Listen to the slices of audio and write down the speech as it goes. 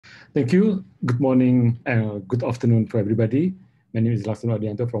Thank you. Good morning and good afternoon for everybody. My name is Laksono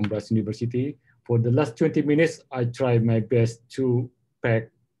Adianto from Brazil University. For the last 20 minutes, I tried my best to pack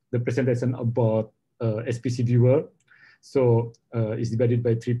the presentation about HPC viewer. So it's divided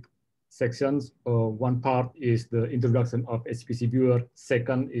by three sections. One part is the introduction of HPC viewer.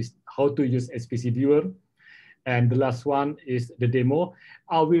 Second is how to use HPC viewer. And the last one is the demo.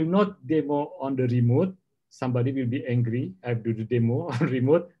 I will not demo on the remote. Somebody will be angry. I do the demo on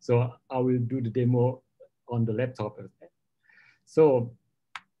remote, so I will do the demo on the laptop. So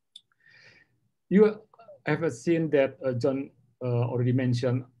you have seen that John already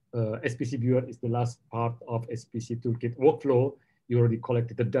mentioned HPC viewer is the last part of HPCToolkit workflow. You already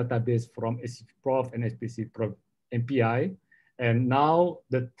collected the database from HPCProf and HPCProf MPI. And now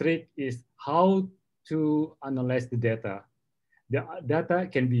the trick is how to analyze the data. The data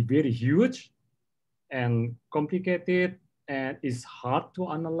can be very huge and complicated, and it's hard to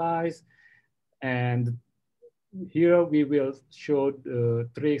analyze. And here we will show the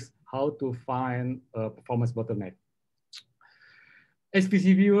tricks how to find a performance bottleneck.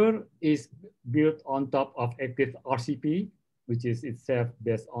 HPC viewer is built on top of active RCP, which is itself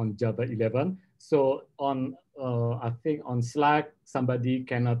based on Java 11. So on, I think on Slack, somebody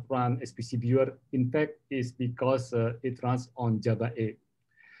cannot run HPC viewer. In fact, it's because it runs on Java 8.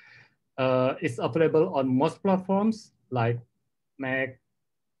 It's available on most platforms like Mac,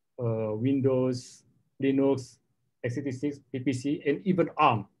 Windows, Linux, x86, PPC, and even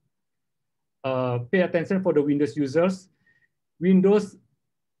ARM. Pay attention for the Windows users. Windows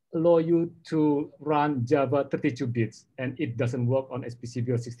allow you to run Java 32 bits, and it doesn't work on HPC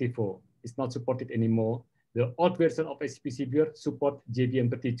viewer 64. It's not supported anymore. The old version of HPC viewer support JVM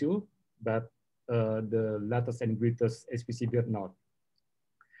 32, but the latest and greatest HPC viewer not.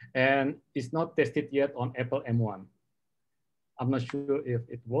 And it's not tested yet on Apple M1. I'm not sure if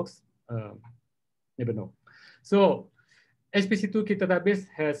it works, never know. So HPCToolkit database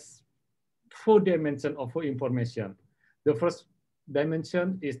has 4 dimensions of information. The first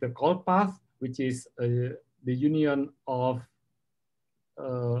dimension is the call path, which is the union of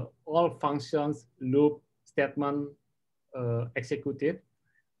all functions, loop, statement, executed.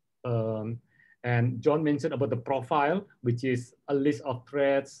 And John mentioned about the profile, which is a list of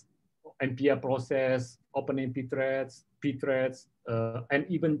threads, NPR process, OpenMP threads, pthreads, and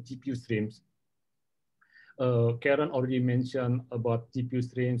even GPU streams. Karen already mentioned about GPU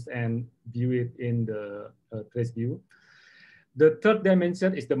streams and view it in the trace view. The third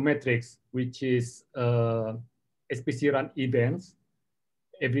dimension is the metrics, which is HPC run events.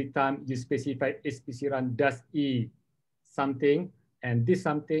 Every time you specify HPC run does E something, and this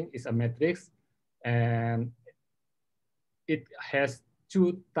something is a matrix, and it has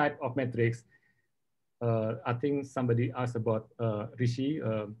 2 types of metrics. I think somebody asked about Rishi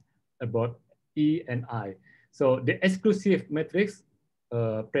about E and I. So the exclusive matrix,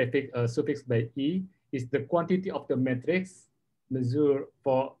 prefix suffix by E, is the quantity of the matrix measured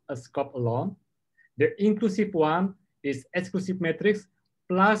for a scope alone. The inclusive one is exclusive matrix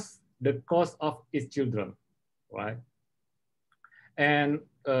plus the cost of its children, right? And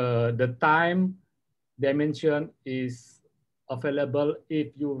the time dimension is available if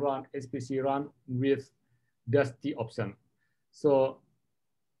you run HPC run with dusty option. So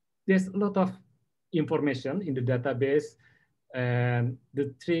there's a lot of information in the database, and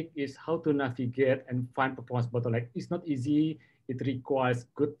the trick is how to navigate and find performance bottleneck. It's not easy. It requires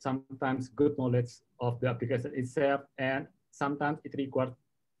sometimes good knowledge of the application itself, and sometimes it requires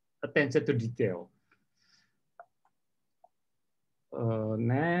attention to detail.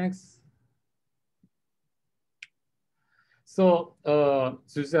 Next. So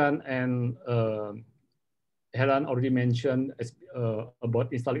Susan and Helen already mentioned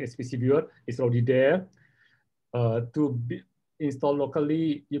about installing HPC viewer. It's already there. To install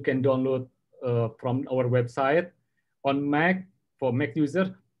locally, you can download from our website. On Mac, for Mac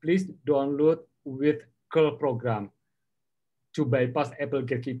user, please download with curl program to bypass Apple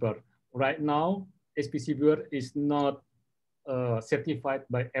Gatekeeper. Right now, HPC viewer is not certified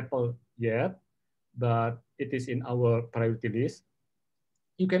by Apple yet, but it is in our priority list.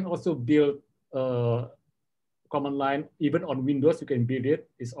 You can also build command line, even on Windows, you can build it.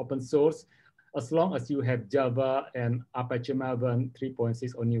 It's open source, as long as you have Java and Apache Maven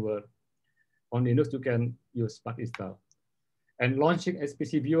 3.6 or newer. On Linux, you can use Spark install. And launching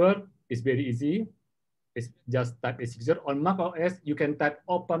HPC viewer is very easy. It's just type HPC. On Mac OS, you can type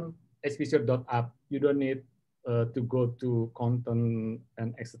open hpc.app. You don't need to go to content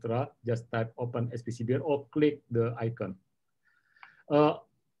and etc. Just type open HPC viewer or click the icon.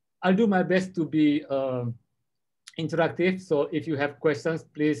 I'll do my best to be interactive. So if you have questions,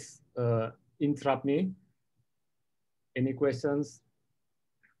 please interrupt me. Any questions?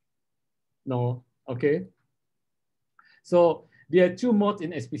 No, okay. So there are two modes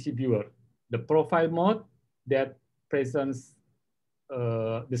in HPC Viewer. The profile mode that presents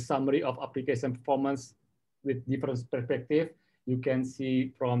the summary of application performance with different perspective. You can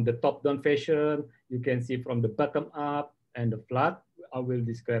see from the top-down fashion, you can see from the bottom-up and the flat. I will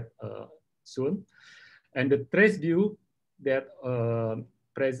describe soon. And the trace view that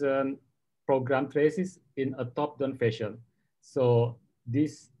present program traces in a top-down fashion. So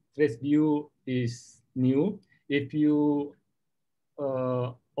this trace view is new. If you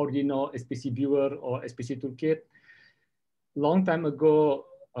already know HPC Viewer or HPCToolkit, long time ago,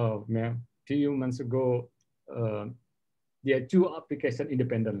 few months ago, there are two applications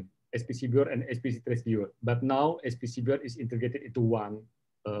independent, HPC Viewer and HPC Trace Viewer. But now HPC Viewer is integrated into one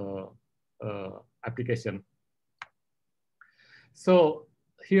application. So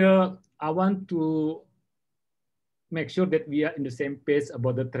here I want to make sure that we are in the same page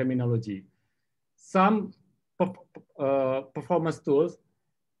about the terminology. Some performance tools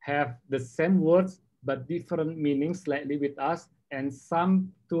have the same words but different meanings slightly with us, and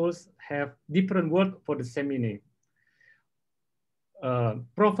some tools have different words for the same meaning.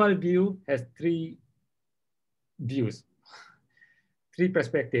 Profile view has three views, three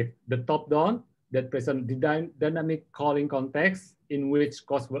perspectives. The top-down that present the dynamic calling context in which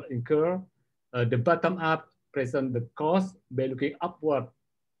cost will incur. The bottom-up present the cost by looking upward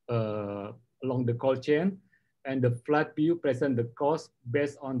along the call chain, and the flat view present the cost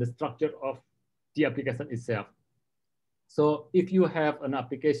based on the structure of the application itself. So if you have an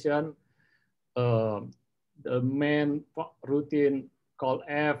application, the main routine call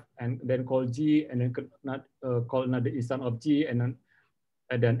F and then call G and then call another instance of G and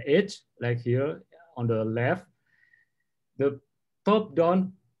then H, like here on the left, the top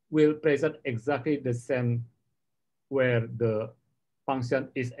down will present exactly the same where the function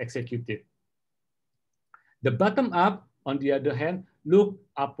is executed. The bottom up, on the other hand, look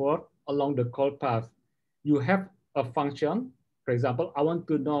upward along the call path. You have a function. For example, I want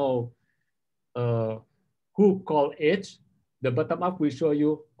to know who call H. The bottom up will show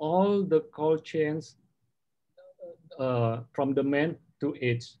you all the call chains from the main to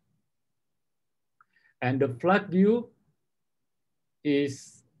H. And the flat view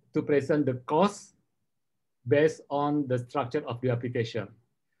is to present the cost based on the structure of the application.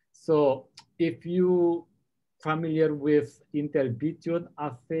 So if you familiar with Intel VTune,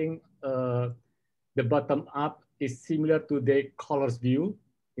 I think the bottom up is similar to the colors view,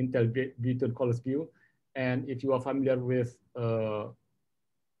 Intel VTune colors view. And if you are familiar with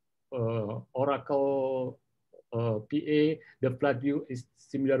Oracle PA, the flat view is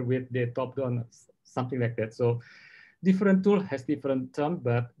similar with the top down, something like that. So different tool has different terms,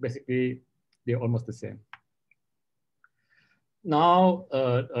 but basically they're almost the same. Now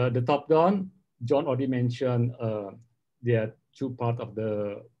the top down, John already mentioned there are two parts of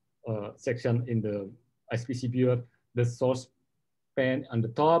the section in the HPC viewer, the source pane on the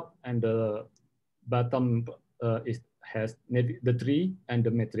top and the bottom has the tree and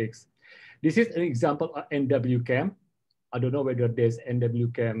the matrix. This is an example of NWCam. I don't know whether there's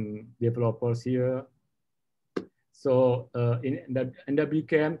NWCam developers here. So in the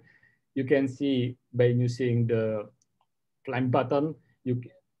NWCam, you can see by using the climb button,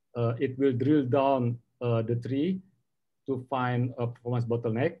 it will drill down the tree to find a performance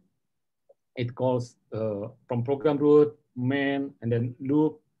bottleneck. It calls from program root, main, and then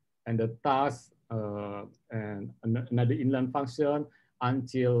loop, and the task, and another inline function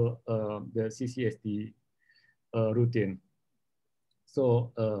until the CCSD routine.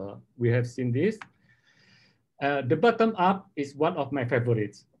 So we have seen this. The bottom up is one of my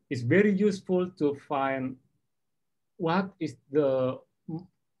favorites. It's very useful to find what is the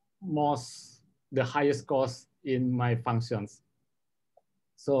highest cost in my functions.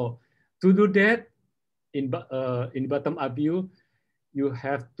 So to do that, in bottom up view, you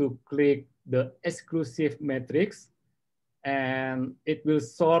have to click the exclusive matrix, and it will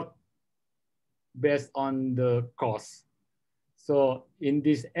sort based on the cost. So in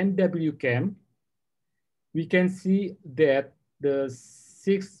this NWCam, we can see that the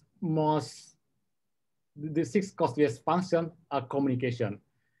six costliest functions are communication.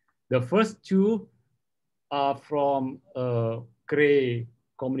 The first two are from Cray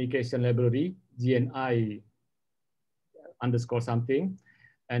communication library, GNI underscore something.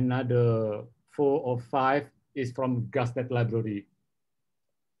 Another 4 or 5 is from GasNet library.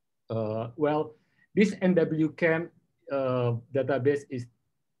 Well, this NWCam database is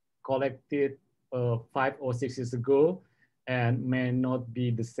collected 5 or 6 years ago, and may not be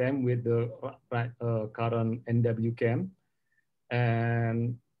the same with the current NWCam.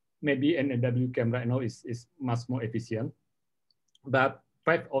 And maybe NWCam right now is much more efficient. But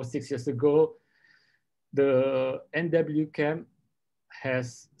 5 or 6 years ago, the NWCam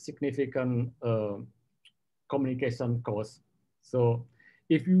has significant communication costs. So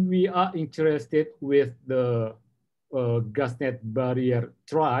if we are interested with the gasnet barrier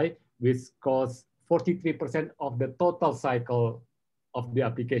try, which costs 43% of the total cycle of the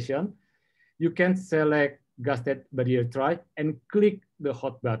application, you can select gasnet barrier try and click the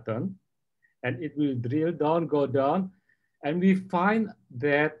hot button, and it will drill down, go down, and we find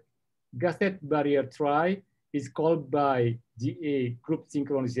that gasnet barrier try is called by GA group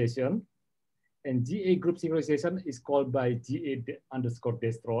synchronization, and GA group synchronization is called by GA underscore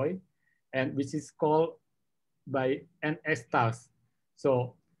destroy, and which is called by NS task.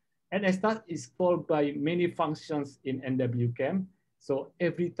 So NS task is called by many functions in NWCam. So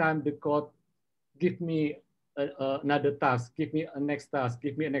every time the code give me another task, give me a next task,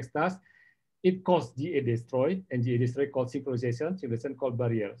 give me a next task, it calls GA destroy, and GA destroy called synchronization called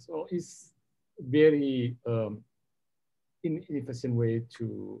barrier. So it's very inefficient way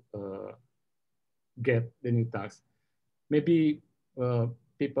to get the new task. Maybe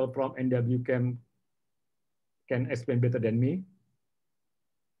people from NWCam can explain better than me.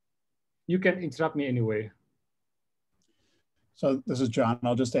 You can interrupt me anyway. So this is John.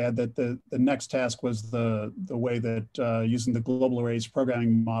 I'll just add that the next task was the way that using the global arrays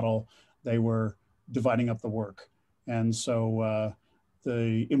programming model, they were dividing up the work. And so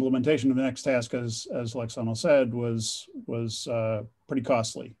the implementation of the next task, as Alexandro said, was pretty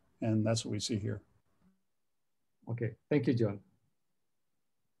costly. And that's what we see here. Okay, thank you, John.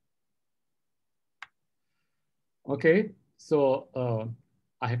 Okay, so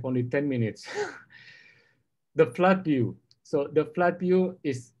I have only 10 minutes. The flat view. So the flat view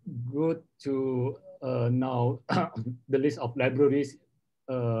is good to know the list of libraries,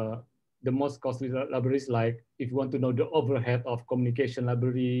 the most costly libraries, like if you want to know the overhead of communication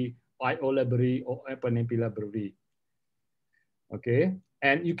library, IO library, or OpenMP library. Okay,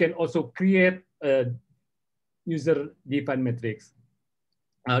 and you can also create a user-defined metrics.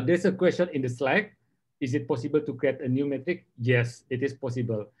 There's a question in the Slack. Is it possible to create a new metric? Yes, it is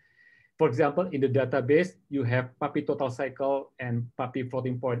possible. For example, in the database, you have PAPI total cycle and PAPI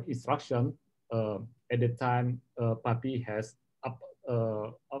floating point instruction. At the time, PAPI has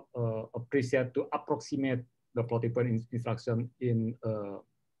appreciated to approximate the floating point instruction in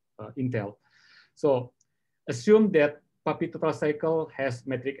Intel. So assume that PAPI total cycle has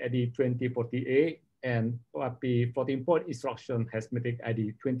metric ID 2048 and PAPI floating point instruction has metric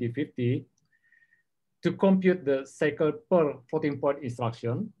ID 2050. To compute the cycle per floating point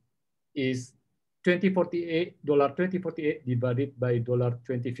instruction is $2048 divided by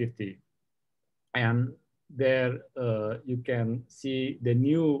 $2050. And there you can see the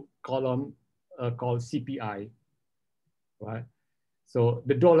new column called CPI, right? So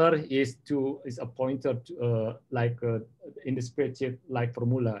the dollar is a pointer to, like in the spreadsheet, like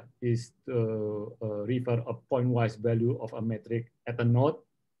formula is to refer a point-wise value of a metric at a node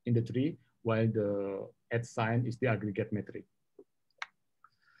in the tree, while the @ sign is the aggregate metric.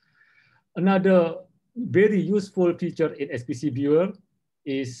 Another very useful feature in HPC Viewer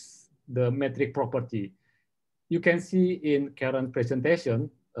is the metric property. You can see in Karen's presentation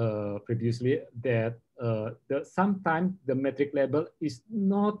previously that sometimes the metric label is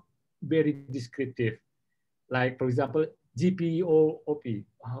not very descriptive. Like, for example, GPOOP,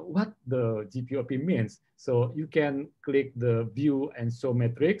 what the GPOOP means. So you can click the view and show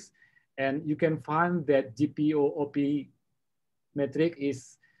metrics, and you can find that GPOOP metric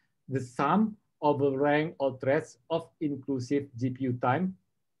is the sum of the rank or threads of inclusive GPU time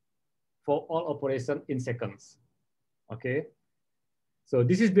for all operations in seconds. Okay. So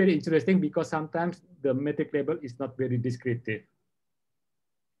this is very interesting because sometimes the metric label is not very descriptive.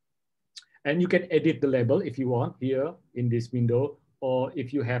 And you can edit the label if you want here in this window, or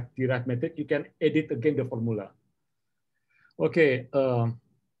if you have derived metric, you can edit again the formula. Okay,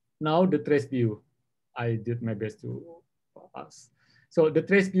 now the trace view. I did my best to pass. So the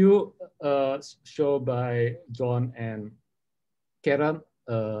trace view shown by John and Karen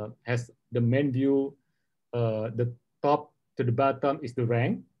has the main view. The top to the bottom is the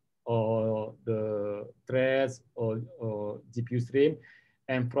rank or the threads or GPU stream.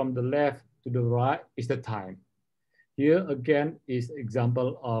 And from the left to the right is the time. Here again is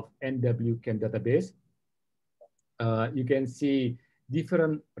example of NWCam database. You can see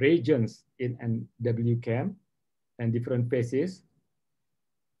different regions in NWCam and different phases.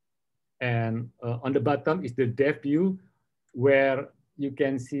 And on the bottom is the depth view, where you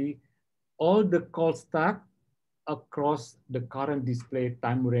can see all the call stack across the current display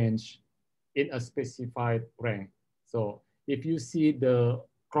time range in a specified rank. So if you see the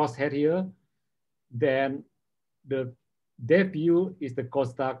crosshair here, then the depth view is the call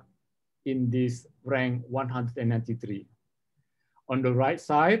stack in this rank 193. On the right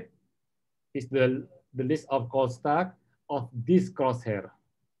side is the list of call stack of this crosshair.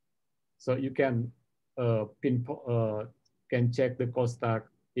 So you can can check the call stack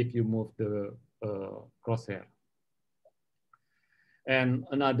if you move the crosshair. And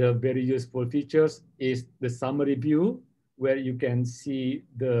another very useful features is the summary view, where you can see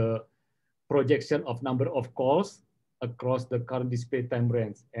the projection of number of calls across the current display time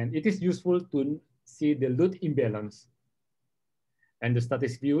range. And it is useful to see the load imbalance. And the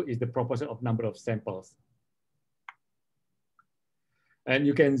status view is the proportion of number of samples. And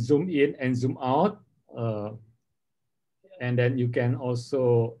you can zoom in and zoom out. And then you can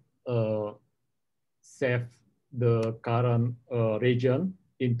also save the current region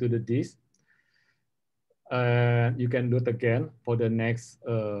into the disk. And you can load again for the next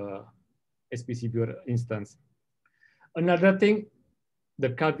HPC viewer instance. Another thing, the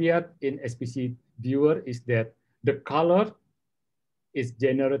caveat in HPC viewer is that the color is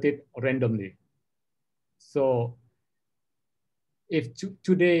generated randomly. So if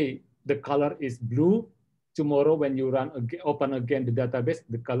today the color is blue, tomorrow when you open again the database,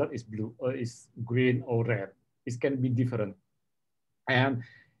 the color is blue or is green or red. It can be different. And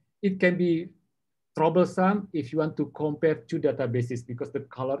it can be troublesome if you want to compare two databases because the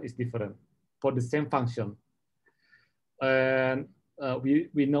color is different for the same function. And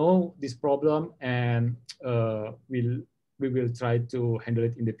we know this problem, and we will try to handle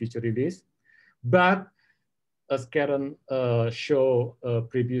it in the future release. But as Karen showed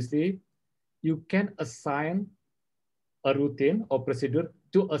previously, you can assign a routine or procedure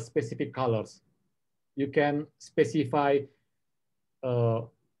to a specific colors. You can specify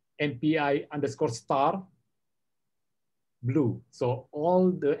MPI underscore star blue. So all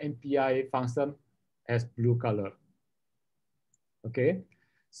the MPI function has blue color. Okay,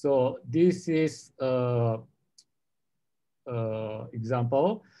 so this is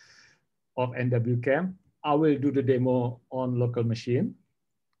example of NWCam. I will do the demo on local machine.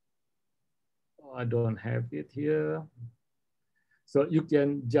 I don't have it here. So you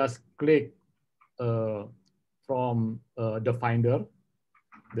can just click from the finder,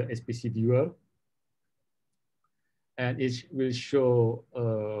 the HPC viewer, and it will show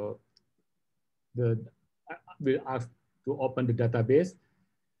will ask to open the database.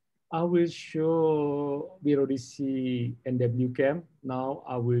 I will show, we already see NWCam. Now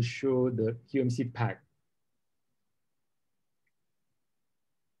I will show the QMC pack.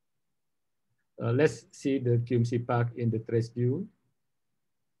 Let's see the QMC pack in the trace view.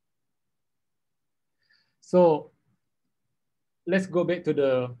 So let's go back to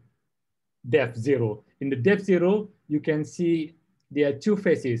the depth 0. In the depth 0, you can see there are two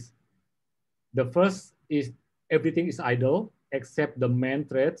phases. The first is everything is idle except the main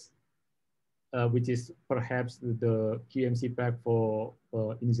threads, which is perhaps the QMC pack for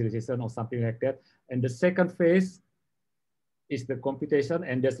initialization or something like that. And the second phase is the computation,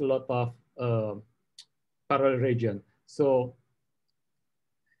 and there's a lot of parallel region. So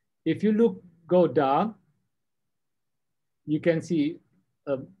if you go down, you can see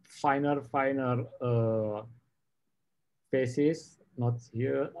finer phases. Not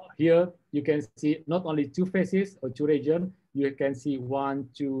here. Here you can see not only two phases or two regions. You can see 1,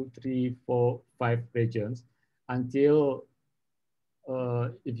 2, 3, 4, 5 regions until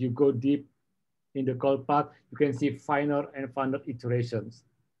if you go deep in the call path, you can see finer and finer iterations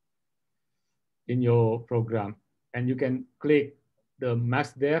in your program, and you can click the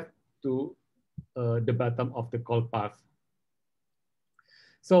max depth to the bottom of the call path.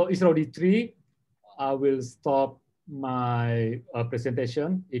 So it's already 3. I will stop my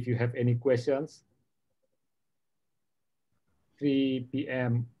presentation. If you have any questions, 3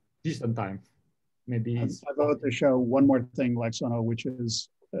 p.m. Eastern time. Maybe I vote to show one more thing, Laksono, which is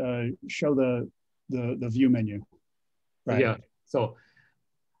show the view menu. Right. Yeah. So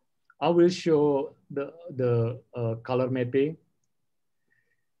I will show the color mapping.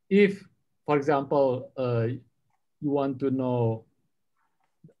 If, for example, you want to know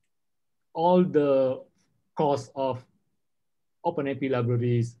all the costs of OpenAP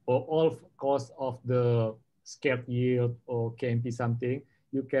libraries or all costs of the scared yield or KMP something,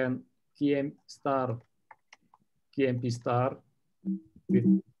 you can KMP star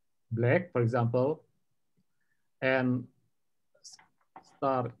with black, for example, and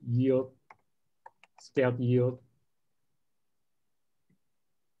star yield scaled yield,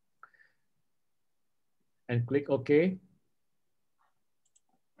 and click OK.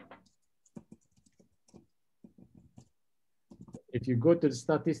 If you go to the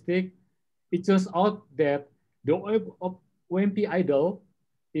statistic, it turns out that the OMP idle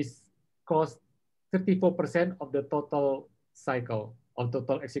is cost 34% of the total cycle of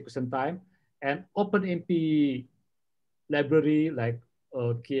total execution time, and OpenMP library like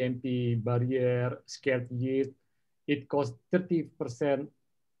KMP, barrier, scaled yield, it costs 30%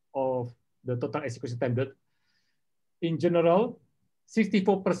 of the total execution time. But in general,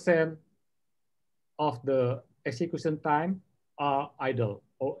 64% of the execution time are idle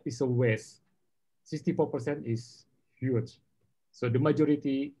or is a waste. 64% is huge. So the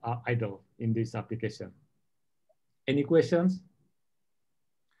majority are idle in this application. Any questions?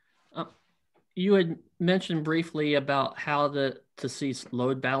 You had mentioned briefly about how to see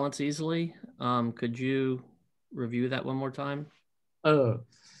load balance easily. Could you review that one more time?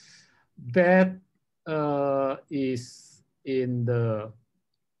 That is in the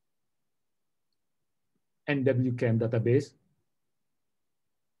NWCam database.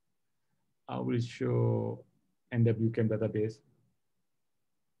 I will show NWCam database.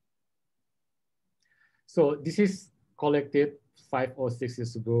 So this is collected 5 or 6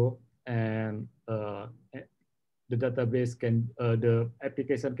 years ago, and the database can, the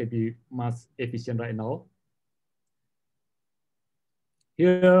application can be much efficient right now.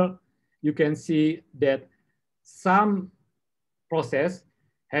 Here you can see that some process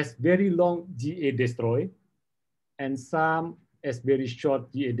has very long GA destroy, and some has very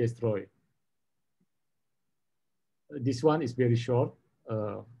short GA destroy. This one is very short.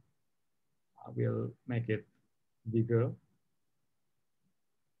 I will make it bigger.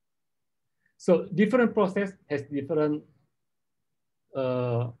 So different process has different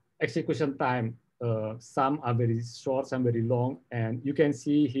execution time. Some are very short, some very long, and you can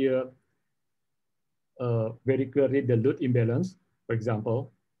see here very clearly the load imbalance, for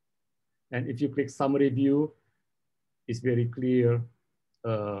example. And if you click summary view, it's very clear.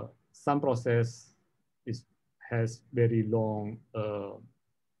 Some process has very long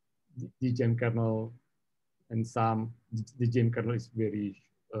DGM kernel, and some DGM kernel is very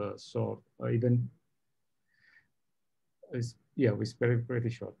short, or even it's very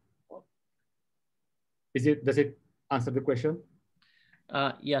short. Does it answer the question?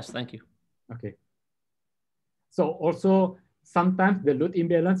 Yes, thank you. Okay. So also sometimes the load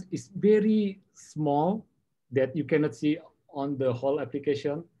imbalance is very small that you cannot see on the whole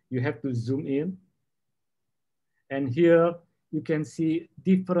application. You have to zoom in. And here you can see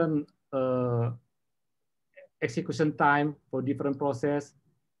different execution time for different process.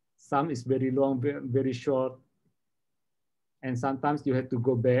 Some is very long, very short. And sometimes you have to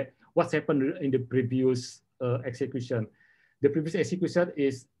go back. What's happened in the previous execution? The previous execution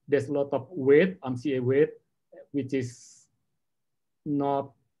is there's a lot of weight, MCA weight, which is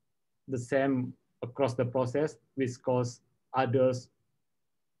not the same across the process, which cause others,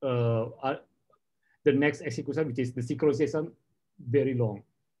 the next execution, which is the synchronization, very long.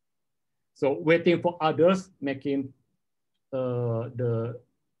 So waiting for others, making the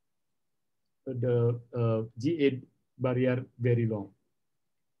GA barrier very long.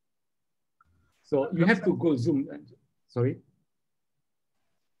 So you have to go zoom. Sorry.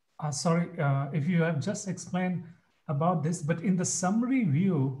 Sorry, if you have just explained about this, but in the summary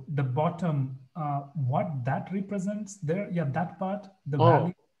view, the bottom, what that represents there? Yeah, that part, the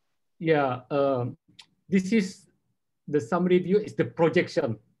value. Yeah, this is the summary view is the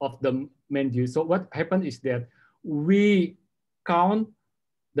projection of the main view. So what happened is that we count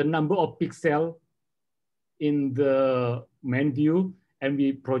the number of pixels in the main view, and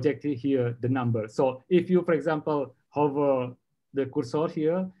we project it here, the number. So if you, for example, hover the cursor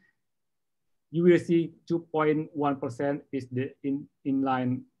here, you will see 2.1% is the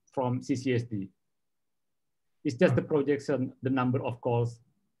inline from CCSD. It's just the projection, the number of calls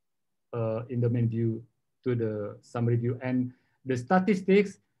in the main view to the summary view. And the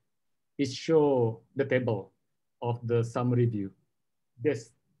statistics is show the table of the summary view. That's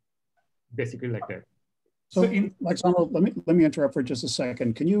basically like that. So, Alexander, let me interrupt for just a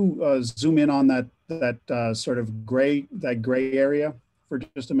second. Can you zoom in on that sort of gray area for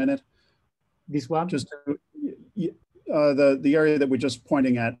just a minute? This one? Just the area that we're just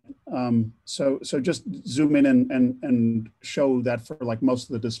pointing at. So just zoom in and show that for like most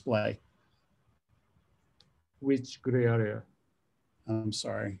of the display. Which gray area? I'm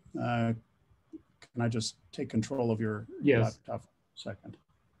sorry. Can I just take control of your laptop for a second?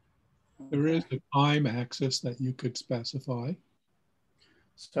 There is a time axis that you could specify.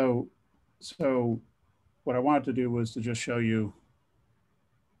 So what I wanted to do was to just show you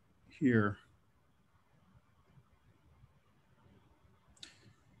here.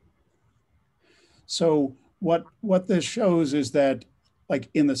 So what this shows is that, like,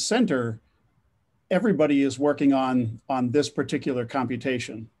 in the center, everybody is working on this particular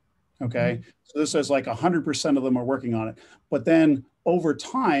computation. Okay, so this says like 100% of them are working on it. But then over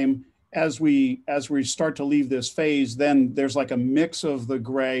time, as we start to leave this phase, then there's like a mix of the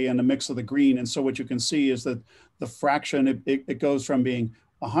gray and a mix of the green. And so what you can see is that the fraction, it goes from being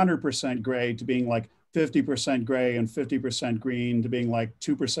 100% gray to being like 50% gray and 50% green to being like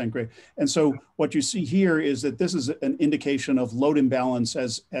 2% gray. And so what you see here is that this is an indication of load imbalance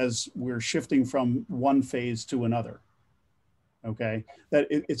as we're shifting from one phase to another. Okay, that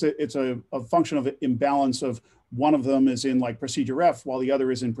it's a function of imbalance of one of them is in like procedure F while the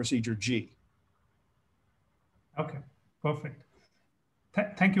other is in procedure G. Okay, perfect.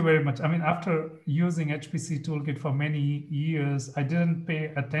 Thank you very much. I mean, after using HPC Toolkit for many years, I didn't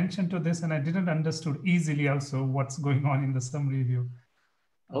pay attention to this and I didn't understood easily also what's going on in the summary view.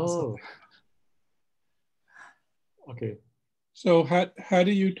 Oh, okay. So how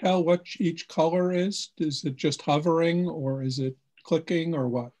do you tell what each color is? Is it just hovering or is it clicking or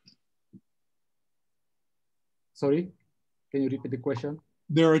what? Sorry, can you repeat the question?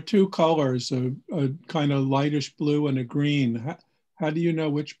 There are two colors, a kind of lightish blue and a green. How do you know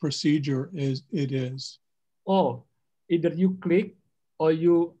which procedure it is? Oh, either you click or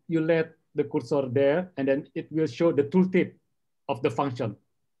you let the cursor there and then it will show the tooltip of the function.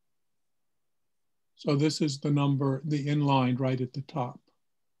 So this is the number, the inline right at the top.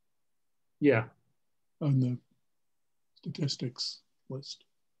 Yeah. On the statistics list.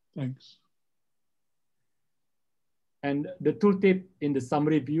 Thanks. And the tooltip in the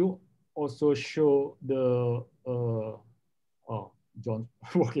summary view also show the, oh, John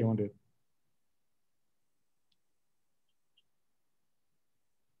working on it.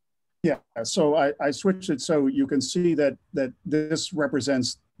 Yeah, so I switched it so you can see that this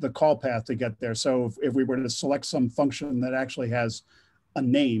represents the call path to get there. So if we were to select some function that actually has a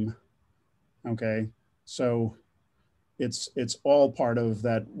name, okay, so it's all part of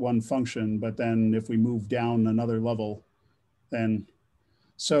that one function. But then if we move down another level, then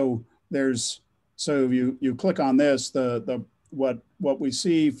so you click on this, what we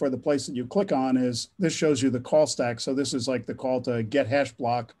see for the place that you click on is this shows you the call stack. So this is like the call to get hash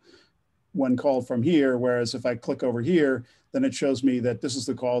block when called from here, whereas if I click over here, then it shows me that this is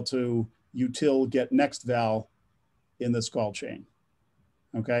the call to util get next val in this call chain.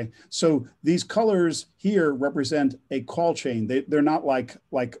 Okay, so these colors here represent a call chain. They're not like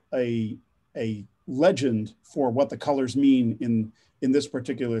a legend for what the colors mean in this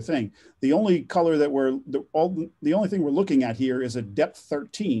particular thing. The only color that the only thing we're looking at here is a depth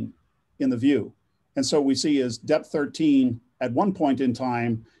 13 in the view. And so we see is depth 13 at one point in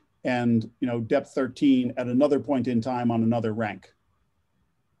time and depth 13 at another point in time on another rank.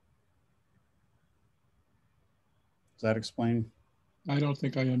 Does that explain? I don't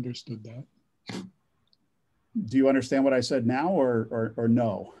think I understood that. Do you understand what I said now or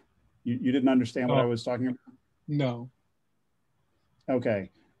no? You didn't understand what I was talking about? No. Okay.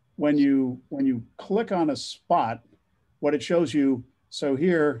 When you click on a spot, what it shows you, so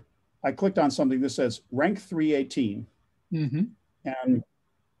here I clicked on something that says rank 318. Mm-hmm.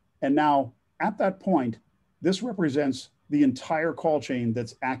 And now at that point, this represents the entire call chain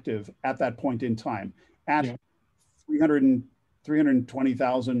that's active at that point in time. At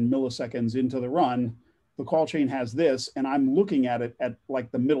 320,000 milliseconds into the run, the call chain has this, and I'm looking at it at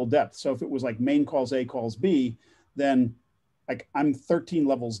like the middle depth. So if it was like main calls A, calls B, then like I'm 13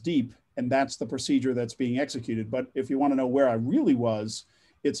 levels deep, and that's the procedure that's being executed. But if you want to know where I really was,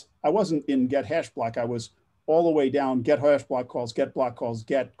 I wasn't in get hash block. I was all the way down, get hash block calls, get block calls,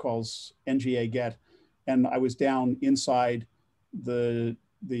 get calls, NGA get, and I was down inside the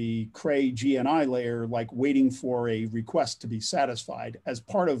Cray GNI layer, like waiting for a request to be satisfied as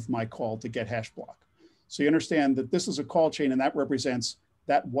part of my call to get hash block. So you understand that this is a call chain and that represents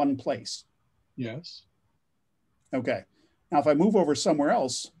that one place. Yes. Okay. Now, if I move over somewhere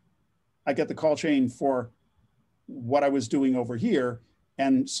else, I get the call chain for what I was doing over here.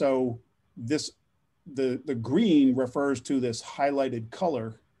 And so the green refers to this highlighted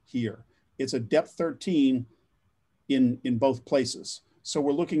color here. It's a depth 13 in both places. So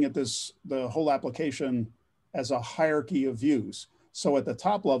we're looking at the whole application as a hierarchy of views. So at the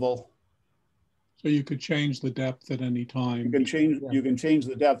top level, so you could change the depth at any time. You can change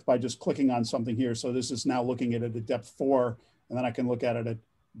the depth by just clicking on something here. So this is now looking at it at depth 4, and then I can look at it at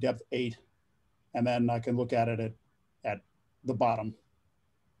depth 8, and then I can look at it at the bottom.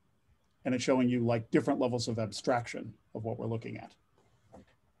 and it's showing you like different levels of abstraction of what we're looking at.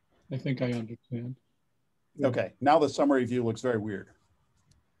 I think I understand. Okay, now the summary view looks very weird.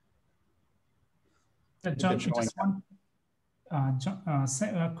 John, just one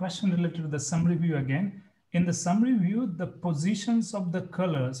question related to the summary view again. In the summary view, the positions of the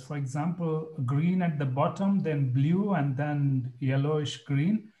colors, for example, green at the bottom, then blue, and then yellowish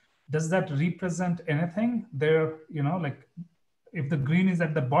green, does that represent anything there? You know, like if the green is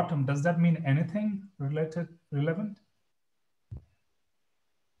at the bottom, does that mean anything relevant?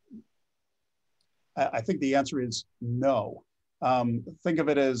 I think the answer is no. Think of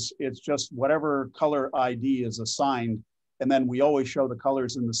it as it's just whatever color ID is assigned, and then we always show the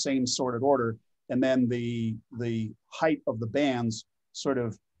colors in the same sorted order, and then the height of the bands sort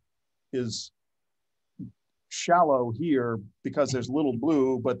of is shallow here because there's little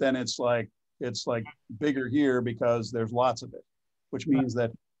blue, but then it's like bigger here because there's lots of it, which means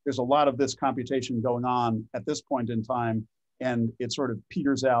that there's a lot of this computation going on at this point in time, and it sort of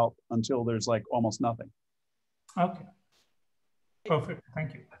peters out until there's like almost nothing. Okay. Perfect.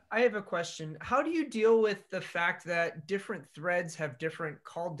 Thank you. I have a question. How do you deal with the fact that different threads have different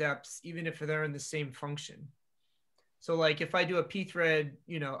call depths, even if they're in the same function? So like if I do a pthread,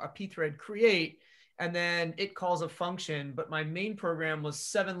 you know, a pthread create, and then it calls a function, but my main program was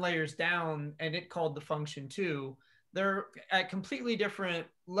 7 layers down and it called the function too. They're at completely different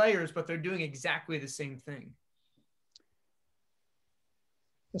layers, but they're doing exactly the same thing.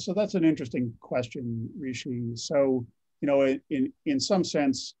 So that's an interesting question, Rishi. So, you know, in some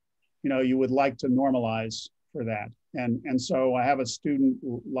sense, you know, you would like to normalize for that. And so I have a student,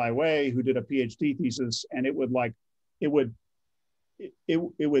 Lai Wei, who did a PhD thesis, and it would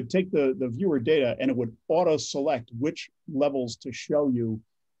take the viewer data and it would auto select which levels to show you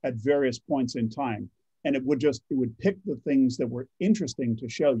at various points in time. And it would pick the things that were interesting to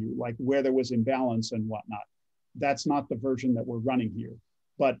show you, like where there was imbalance and whatnot. That's not the version that we're running here,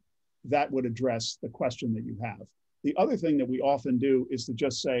 but that would address the question that you have. The other thing that we often do is to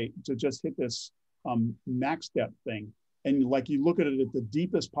just hit this max depth thing. And like you look at it at the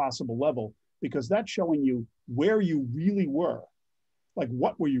deepest possible level, because that's showing you where you really were. Like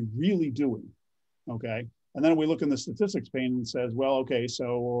what were you really doing, okay? And then we look in the statistics pane and it says, well, okay,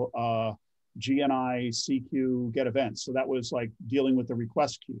 so GNI, CQ, get events. So that was like dealing with the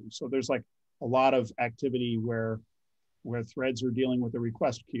request queue. So there's like a lot of activity where threads are dealing with the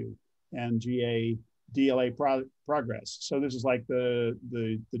request queue and GA, DLA progress. So this is like the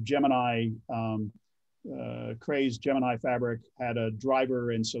Gemini, Craze Gemini fabric had a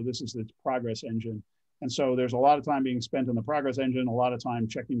driver, and so this is its progress engine. And so there's a lot of time being spent in the progress engine, a lot of time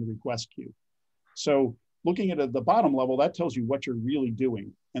checking the request queue. So looking at the bottom level, that tells you what you're really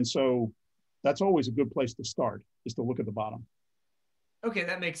doing. And so that's always a good place to start, is to look at the bottom. Okay,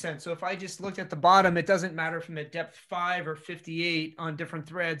 that makes sense. So if I just looked at the bottom, it doesn't matter if I'm at depth 5 or 58 on different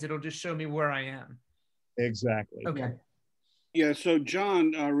threads, it'll just show me where I am. Exactly. Okay. Yeah, so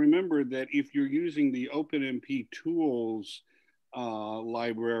John, remember that if you're using the OpenMP tools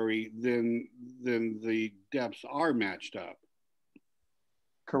library, then the depths are matched up.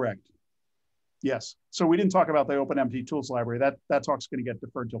 Correct. Yes. So we didn't talk about the OpenMP tools library. That talk's going to get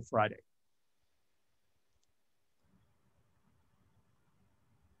deferred till Friday.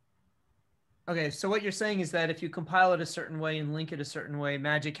 Okay, so what you're saying is that if you compile it a certain way and link it a certain way,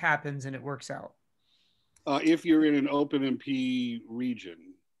 magic happens and it works out. If you're in an OpenMP region.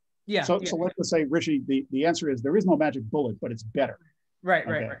 Yeah. So let's just say, Rishi, the answer is there is no magic bullet, but it's better. Right.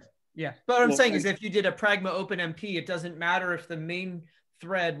 Yeah. But what I'm saying is if you did a Pragma OpenMP, it doesn't matter if the main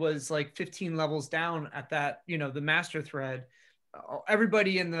thread was like 15 levels down at that, you know, the master thread.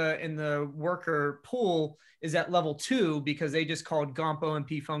 Everybody in the worker pool is at level 2 because they just called GOMP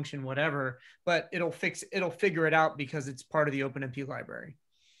OMP function, whatever, but it'll figure it out because it's part of the OpenMP library.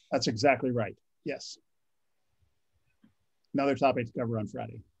 That's exactly right. Yes. Another topic to cover on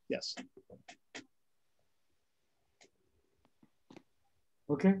Friday. Yes.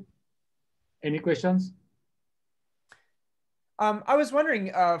 Okay. Any questions? I was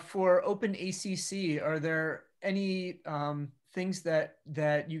wondering for OpenACC, are there any things that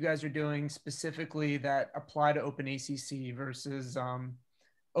you guys are doing specifically that apply to OpenACC versus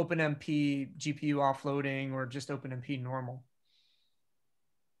OpenMP GPU offloading or just OpenMP normal?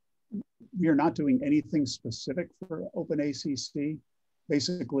 We are not doing anything specific for OpenACC.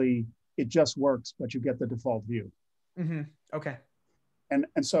 Basically, it just works, but you get the default view. Mm-hmm. Okay. And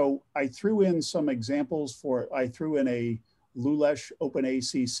so I threw in some examples I threw in a Lulesh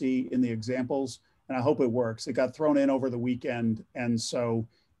OpenACC in the examples, and I hope it works. It got thrown in over the weekend. And so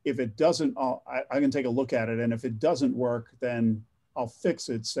if it doesn't, I can take a look at it. And if it doesn't work, then I'll fix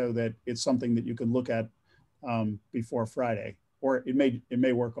it so that it's something that you can look at before Friday, or it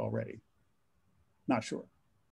may work already. Not sure.